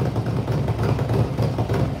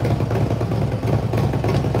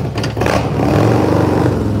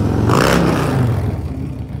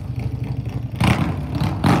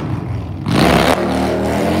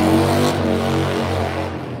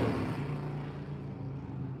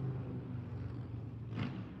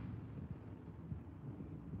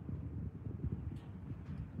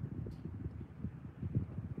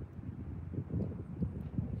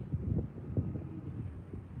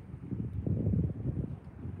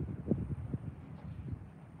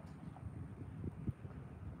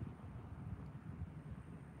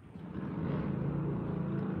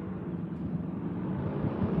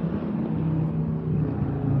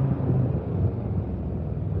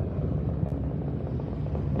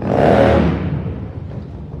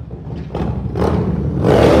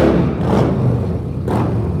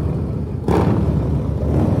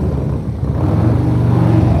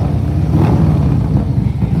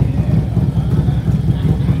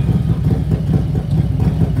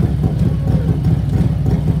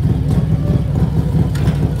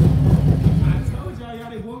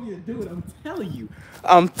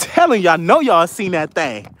 I'm telling y'all, know y'all seen that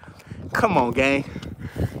thing. Come on, gang.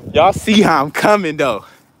 Y'all see how I'm coming, though.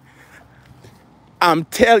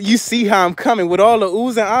 You see how I'm coming with all the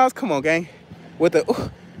oohs and ahs. Come on, gang. With the.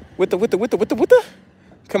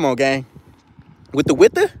 Come on, gang. With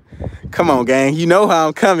the. Come on, gang. You know how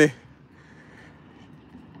I'm coming.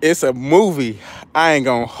 It's a movie. I ain't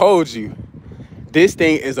gonna hold you. This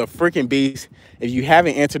thing is a freaking beast. If you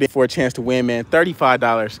haven't entered it for a chance to win, man,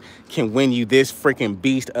 $35 can win you this freaking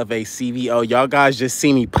beast of a CVO. Y'all guys just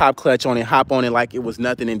see me pop clutch on it, hop on it like it was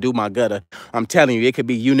nothing and do my gutter. I'm telling you, it could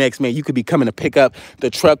be you next, man. You could be coming to pick up the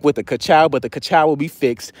truck with the ka-chow, but the ka-chow will be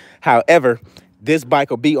fixed. However, This bike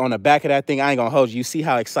will be on the back of that thing. I ain't gonna hold you. You see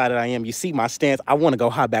how excited I am. You see my stance. I want to go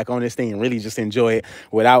hop back on this thing and really just enjoy it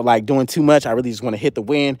without like doing too much. I really just want to hit the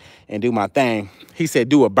wind and do my thing. He said,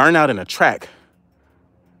 do a burnout in a track.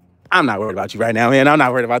 I'm not worried about you right now, man. I'm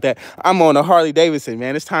not worried about that. I'm on a Harley Davidson,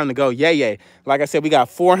 man. It's time to go. Yay, yay. Like I said, we got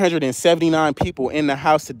 479 people in the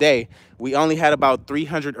house today. We only had about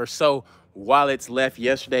 300 or so wallets left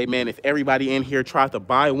yesterday, man. If everybody in here tried to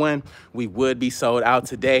buy one, we would be sold out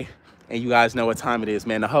today. And you guys know what time it is,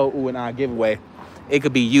 man. The whole ooh and ah giveaway. It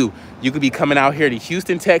could be you. You could be coming out here to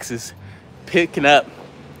Houston, Texas, picking up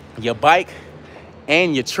your bike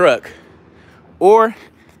and your truck, or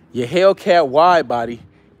your Hellcat wide body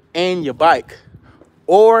and your bike.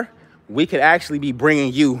 Or we could actually be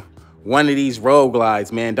bringing you one of these road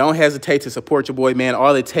glides, man. Don't hesitate to support your boy, man.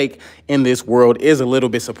 All it take in this world is a little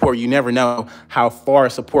bit of support. You never know how far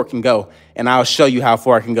support can go, and I'll show you how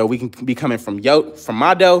far it can go. We can be coming from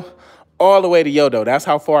my dough all the way to your dough. That's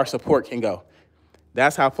how far support can go.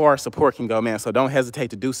 That's how far support can go, man. So don't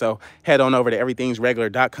hesitate to do so. Head on over to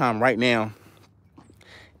everythingsregular.com right now.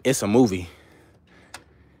 It's a movie.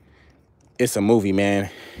 It's a movie,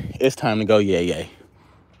 man. It's time to go yay, yay.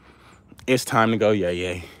 It's time to go yay,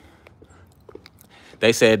 yay.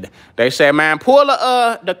 They said, man, pull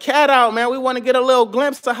the cat out, man. We want to get a little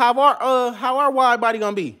glimpse of how our wide body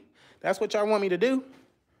gonna be. That's what y'all want me to do.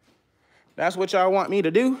 That's what y'all want me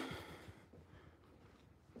to do.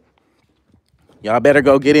 Y'all better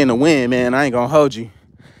go get in the wind, man. I ain't gonna hold you.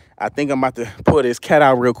 I think I'm about to pull this cat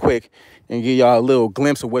out real quick and give y'all a little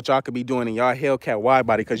glimpse of what y'all could be doing in y'all Hellcat wide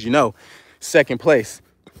body. Because you know, second place,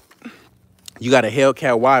 you got a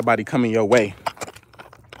Hellcat wide body coming your way.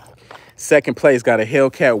 Second place got a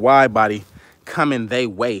Hellcat wide body coming their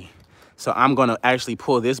way. So I'm gonna actually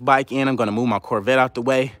pull this bike in. I'm gonna move my Corvette out the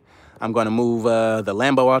way. I'm gonna move the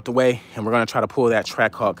Lambo out the way, and we're gonna try to pull that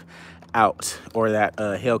Trackhawk out, or that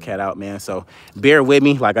Hellcat out, man. So bear with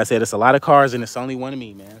me. Like I said, it's a lot of cars and it's only one of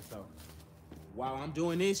me, man. So while I'm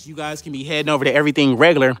doing this, you guys can be heading over to Everything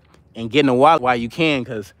Regular and getting a wallet while you can,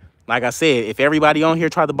 because like I said, if everybody on here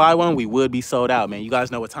tried to buy one, we would be sold out, man. You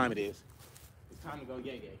guys know what time it is. It's time to go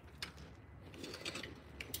yay, yay.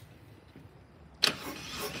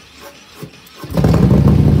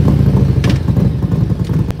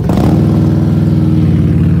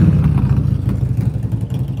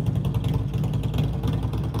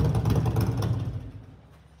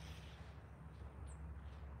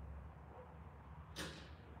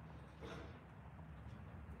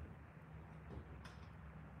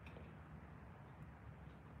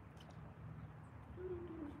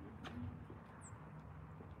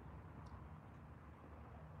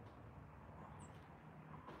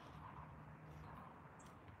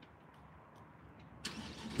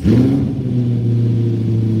 Let's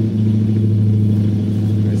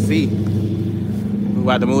see. We're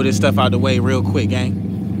about to move this stuff out the way real quick, gang.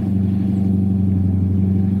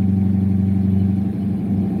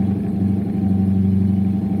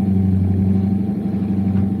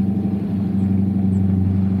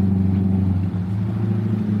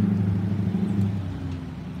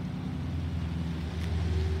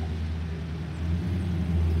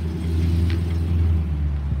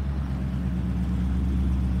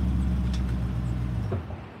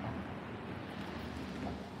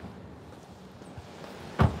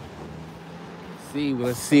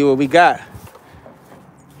 Let's see what we got.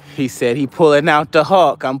 He said he pulling out the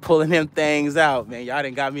Hawk. I'm pulling them things out, man. Y'all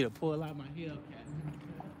done got me to pull out my Hellcat.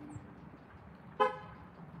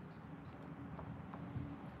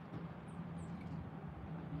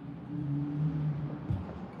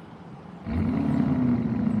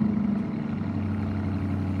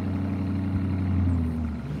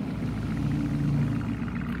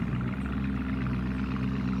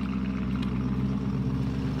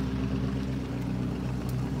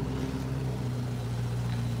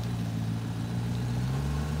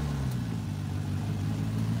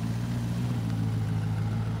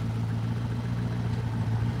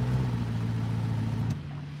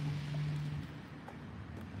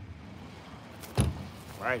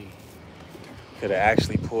 Righty. Could have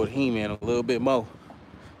actually pulled him in a little bit more.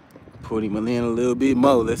 Pulled him in a little bit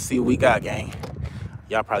more. Let's see what we got, gang.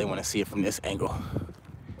 Y'all probably want to see it from this angle.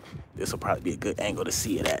 This will probably be a good angle to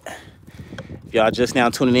see it at. If y'all just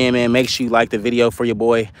now tuning in, man, make sure you like the video for your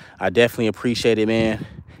boy. I definitely appreciate it, man.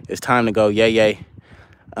 It's time to go yay, yay.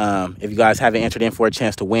 If you guys haven't entered in for a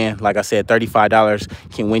chance to win, like I said,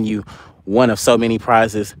 $35 can win you one of so many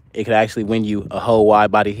prizes. It could actually win you a whole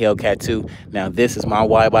wide body Hellcat too. Now this is my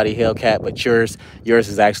wide body Hellcat, but yours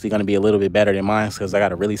is actually going to be a little bit better than mine, because I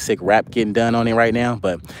got a really sick wrap getting done on it right now.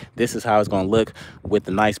 But this is how it's going to look with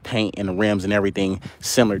the nice paint and the rims and everything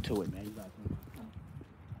similar to it, man.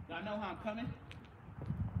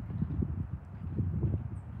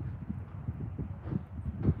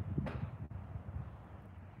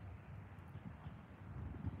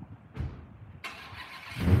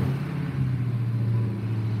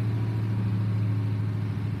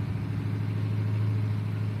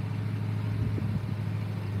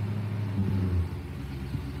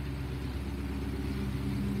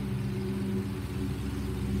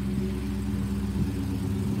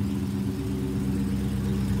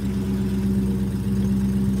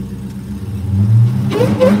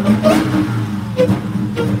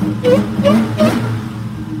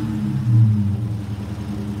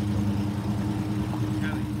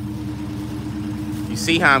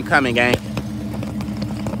 see how I'm coming, gang.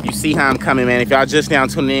 You see how I'm coming, man. If y'all just now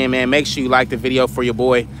tuning in, man, make sure you like the video for your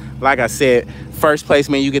boy. Like I said, first place,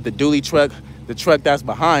 man, you get the dually truck, the truck that's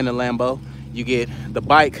behind the Lambo. You get the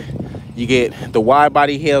bike, you get the wide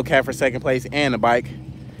body Hellcat for second place and the bike.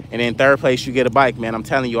 And then third place, you get a bike, man. I'm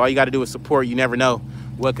telling you, all you got to do is support. You never know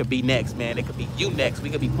what could be next, man. It could be you next. We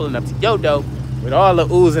could be pulling up to your door with all the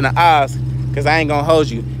oohs and the ahs, because I ain't going to hold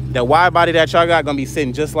you. The wide body that y'all got going to be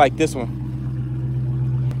sitting just like this one.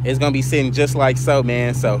 It's going to be sitting just like so,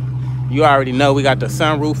 man. So you already know we got the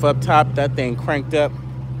sunroof up top. That thing cranked up.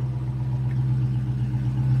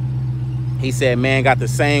 He said, man, got the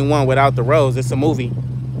same one without the rose. It's a movie.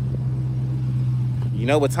 You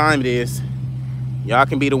know what time it is. Y'all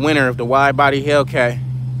can be the winner of the wide body Hellcat.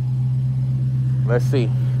 Let's see.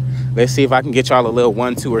 Let's see if I can get y'all a little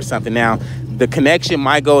 1-2 or something. Now, the connection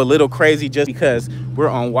might go a little crazy just because we're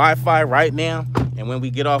on Wi-Fi right now. And when we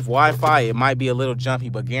get off Wi-Fi, it might be a little jumpy,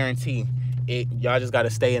 but guarantee it. Y'all just got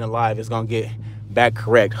to stay in alive. It's going to get back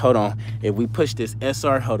correct. Hold on. If we push this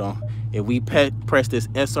SR, hold on. If we press this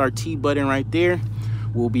SRT button right there,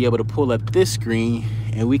 we'll be able to pull up this screen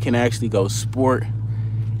and we can actually go sport.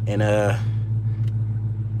 And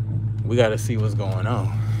we got to see what's going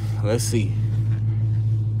on. Let's see.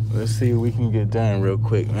 Let's see what we can get done real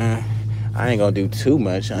quick, man. I ain't gonna do too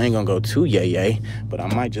much. I ain't gonna go too yay, but I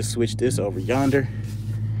might just switch this over yonder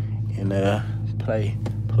and play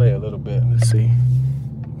a little bit. Let's see.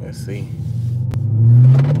 Let's see.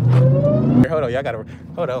 Hold on, y'all gotta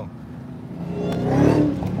hold on.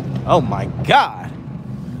 Oh my God.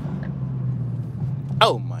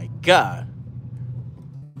 Oh my God.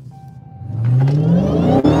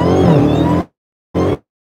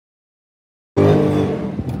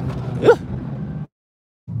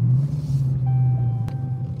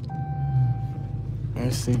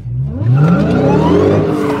 Let's see.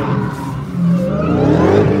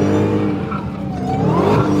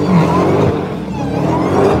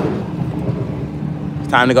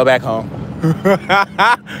 It's time to go back home.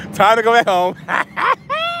 Time to go back home.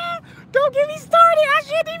 Don't get me started. I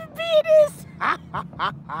shouldn't even be in this.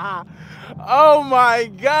 Oh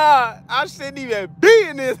my God. I shouldn't even be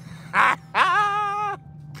in this.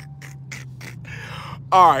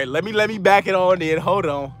 All right, let me back it on in. Hold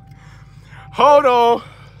on. Hold on.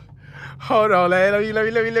 Hold on. Let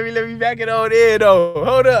me back it on in though.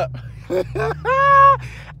 Hold up.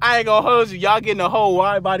 I ain't gonna hold you. Y'all getting the whole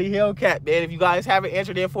wide body Hellcat, man. If you guys haven't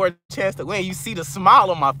entered in for a chance to win, you see the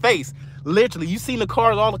smile on my face. Literally, you seen the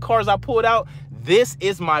cars, all the cars I pulled out. This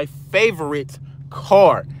is my favorite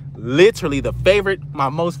car. Literally the favorite, my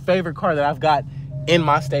most favorite car that I've got in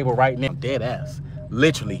my stable right now. Dead ass.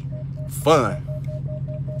 Literally fun.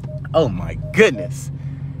 Oh my goodness.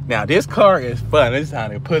 Now this car is fun. It's time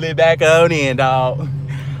to put it back on in, dog.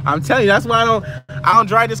 I'm telling you, that's why I don't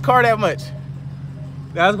drive this car that much.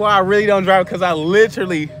 That's why I really don't drive, because I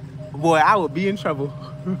literally, boy, I would be in trouble.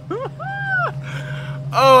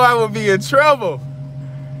 Oh, I would be in trouble.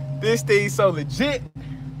 This thing's so legit.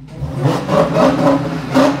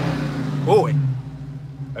 Boy,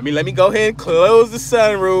 let me go ahead and close the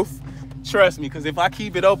sunroof. Trust me, because if I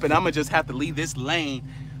keep it open, I'm gonna just have to leave this lane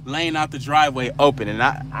out the driveway open, and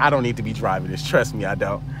I don't need to be driving this. Trust me, I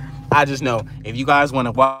don't. I just know if you guys want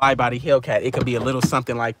a wide body Hellcat, it could be a little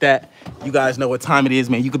something like that. You guys know what time it is,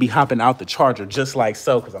 man. You could be hopping out the Charger just like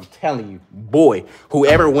so, because I'm telling you, boy,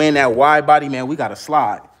 whoever win that wide body, man, we got to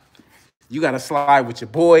slide. You got to slide with your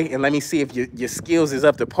boy, and let me see if your skills is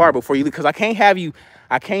up to par before you leave, because I can't have you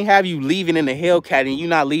leaving in the Hellcat and you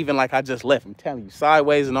not leaving like I just left. I'm telling you,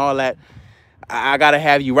 sideways and all that. I got to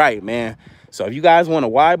have you right, man. So if you guys want a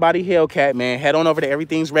wide body Hellcat, man, head on over to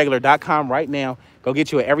everythingsregular.com right now. Go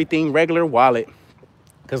get you an Everything Regular wallet.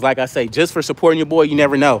 Because like I say, just for supporting your boy, you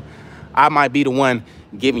never know. I might be the one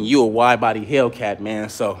giving you a wide body Hellcat, man.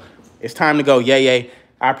 So it's time to go. Yay.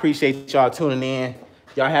 I appreciate y'all tuning in.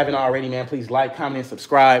 Y'all haven't already, man, please like, comment, and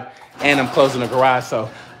subscribe. And I'm closing the garage so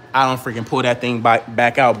I don't freaking pull that thing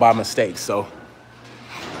back out by mistake. So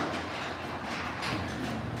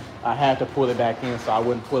I had to pull it back in so I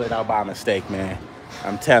wouldn't pull it out by mistake, man.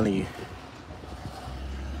 I'm telling you.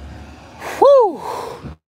 Whew.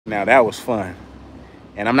 Now that was fun.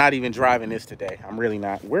 And I'm not even driving this today. I'm really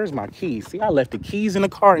not. Where's my keys? See, I left the keys in the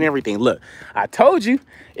car and everything. Look, I told you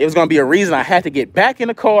it was going to be a reason I had to get back in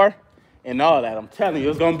the car and all that. I'm telling you, it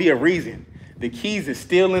was going to be a reason. The keys is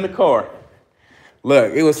still in the car.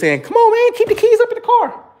 Look, it was saying, come on, man, keep the keys up in the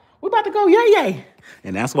car. We're about to go, yay.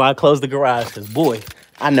 And that's why I closed the garage, because, boy,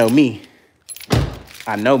 I know me.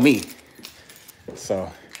 I know me.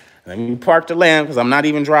 So let me park the Lamb, because I'm not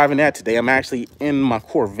even driving that today. I'm actually in my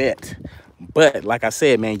Corvette. But like I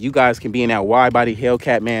said, man, you guys can be in that wide body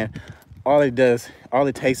Hellcat, man. All it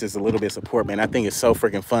takes is a little bit of support, man. I think it's so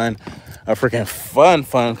freaking fun. A freaking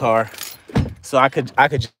fun car. So I could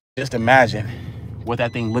just imagine what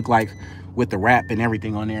that thing looked like with the wrap and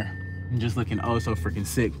everything on there. Just looking oh so freaking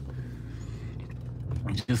sick.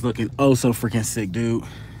 Just looking oh so freaking sick, dude.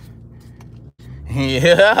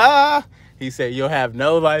 Yeah. He said you'll have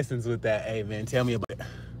no license with that. Hey man, tell me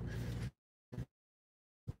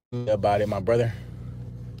about it, my brother.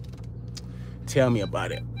 Tell me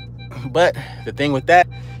about it. But the thing with that,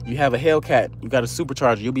 you have a Hellcat, you got a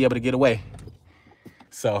supercharger, you'll be able to get away.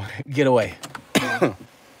 So get away.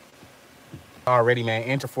 Already, man,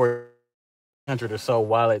 enter 400 or so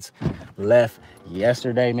wallets left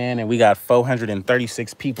yesterday, man, and we got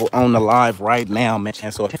 436 people on the live right now, man.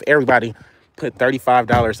 And so if everybody put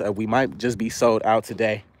 $35 up, we might just be sold out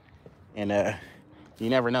today. And you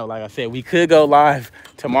never know. Like I said, we could go live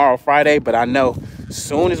tomorrow, Friday, but I know as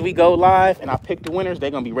soon as we go live and I pick the winners,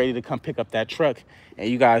 they're gonna be ready to come pick up that truck. And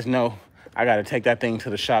you guys know I gotta take that thing to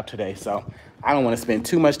the shop today. So I don't wanna spend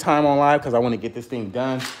too much time on live because I wanna get this thing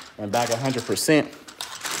done and back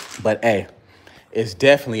 100%. But hey, it's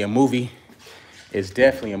definitely a movie. It's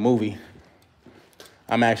definitely a movie.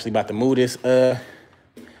 I'm actually about to move this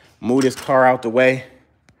car out the way.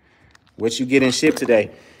 What you getting shipped today?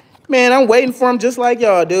 Man, I'm waiting for him just like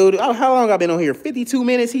y'all, dude. How long I been on here? 52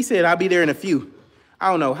 minutes? He said I'll be there in a few. I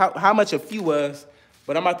don't know how much a few was,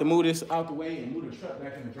 but I'm about to move this out the way and move the truck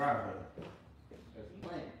back in the driveway.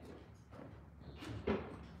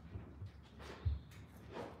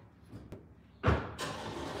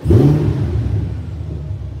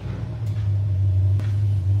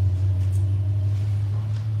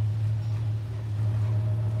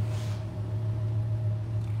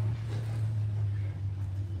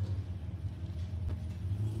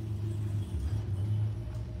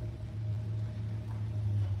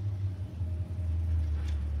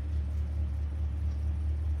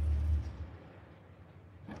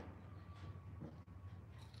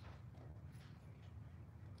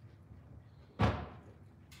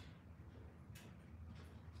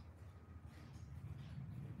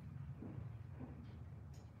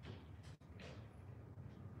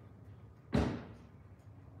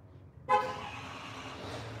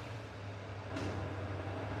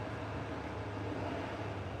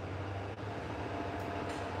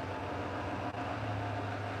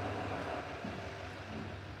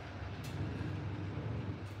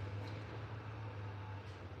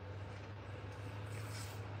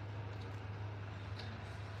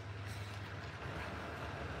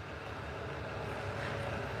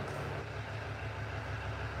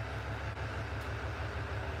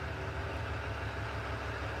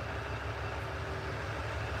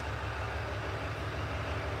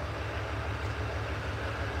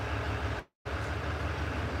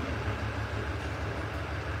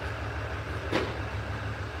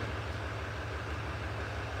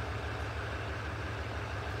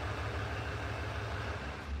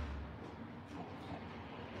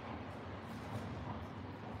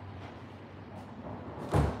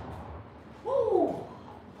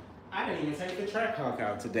 I didn't even take the track hawk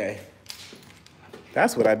out today.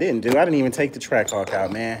 That's what I didn't do. I didn't even take the track hawk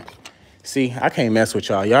out, man. See, I can't mess with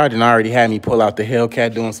y'all. Y'all didn't already have me pull out the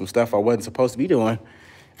Hellcat doing some stuff I wasn't supposed to be doing.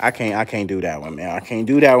 I can't do that one, man. I can't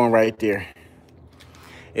do that one right there.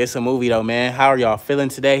 It's a movie though, man. How are y'all feeling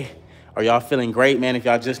today? Are y'all feeling great, man? If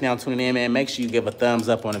y'all just now tuning in, man, make sure you give a thumbs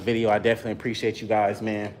up on the video. I definitely appreciate you guys,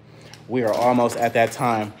 man. We are almost at that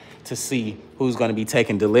time to see who's going to be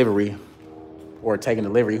taking delivery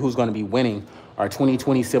who's going to be winning our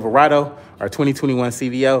 2020 Silverado, our 2021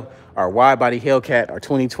 CVO, our wide body Hellcat, our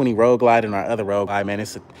 2020 Road Glide, and our other Road Glide, man.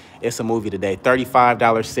 It's a movie today.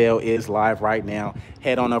 $35 sale is live right now.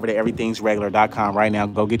 Head on over to everythingsregular.com right now.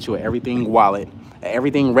 Go get you an Everything wallet, an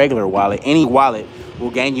Everything regular wallet. Any wallet will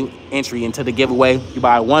gain you entry into the giveaway. You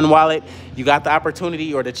buy one wallet, you got the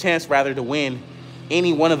opportunity or the chance rather to win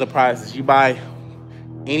any one of the prizes. You buy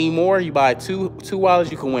any more, you buy two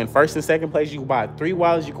wallets, you can win first and second place. You can buy 3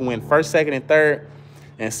 wallets, you can win first, second, and third,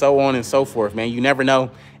 and so on and so forth, man. You never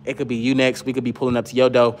know. It could be you next. We could be pulling up to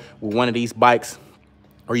your door with one of these bikes,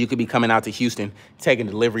 or you could be coming out to Houston, taking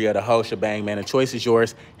delivery of the whole shebang, man. The choice is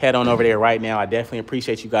yours. Head on over there right now. I definitely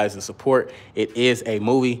appreciate you guys' support. It is a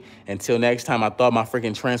movie. Until next time, I thought my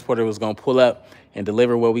freaking transporter was going to pull up and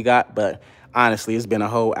deliver what we got, but honestly, it's been a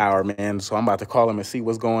whole hour, man. So I'm about to call him and see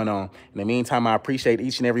what's going on. In the meantime, I appreciate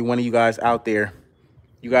each and every one of you guys out there.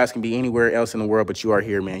 You guys can be anywhere else in the world, but you are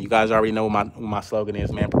here, man. You guys already know what my slogan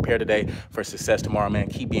is, man. Prepare today for success tomorrow, man.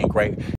 Keep being great.